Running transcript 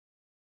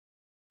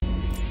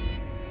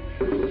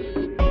Oh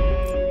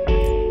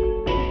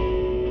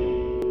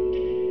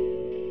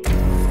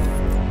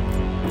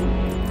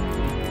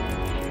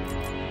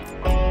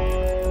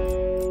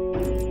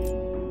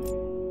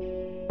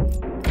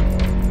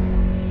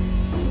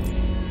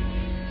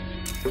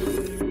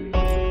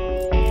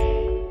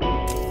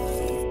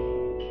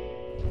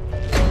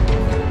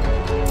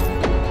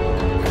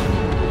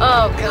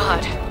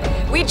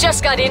god. We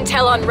just got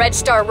intel on Red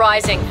Star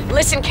Rising.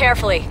 Listen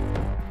carefully.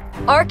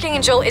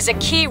 Archangel is a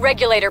key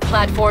regulator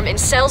platform in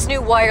Cell's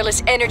new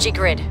wireless energy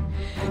grid.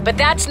 But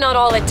that's not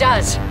all it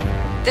does.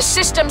 The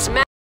system's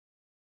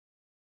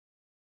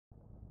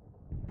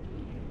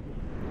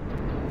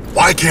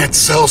Why can't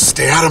Cell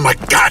stay out of my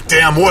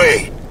goddamn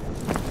way?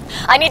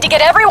 I need to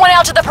get everyone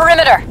out to the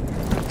perimeter.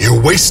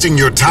 You're wasting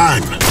your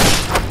time.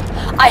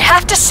 I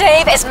have to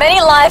save as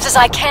many lives as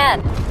I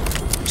can.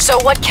 So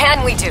what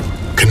can we do?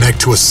 Connect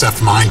to a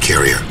Ceph mind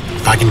carrier.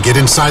 If I can get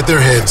inside their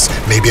heads,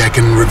 maybe I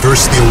can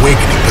reverse the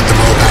awakening, put them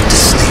all back to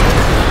sleep.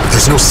 If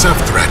there's no Ceph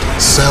threat,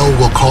 Cell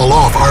will call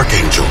off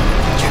Archangel.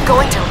 You're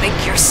going to link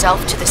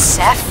yourself to the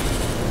Ceph?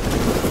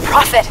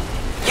 Prophet,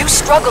 you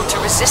struggled to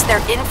resist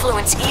their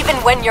influence even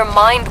when your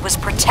mind was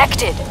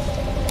protected.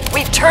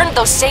 We've turned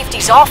those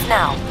safeties off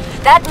now.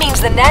 That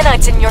means the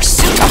nanites in your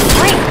suit are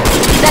free.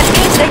 That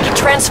means they can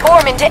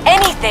transform into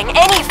anything,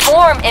 any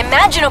form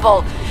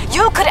imaginable.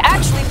 You could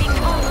actually be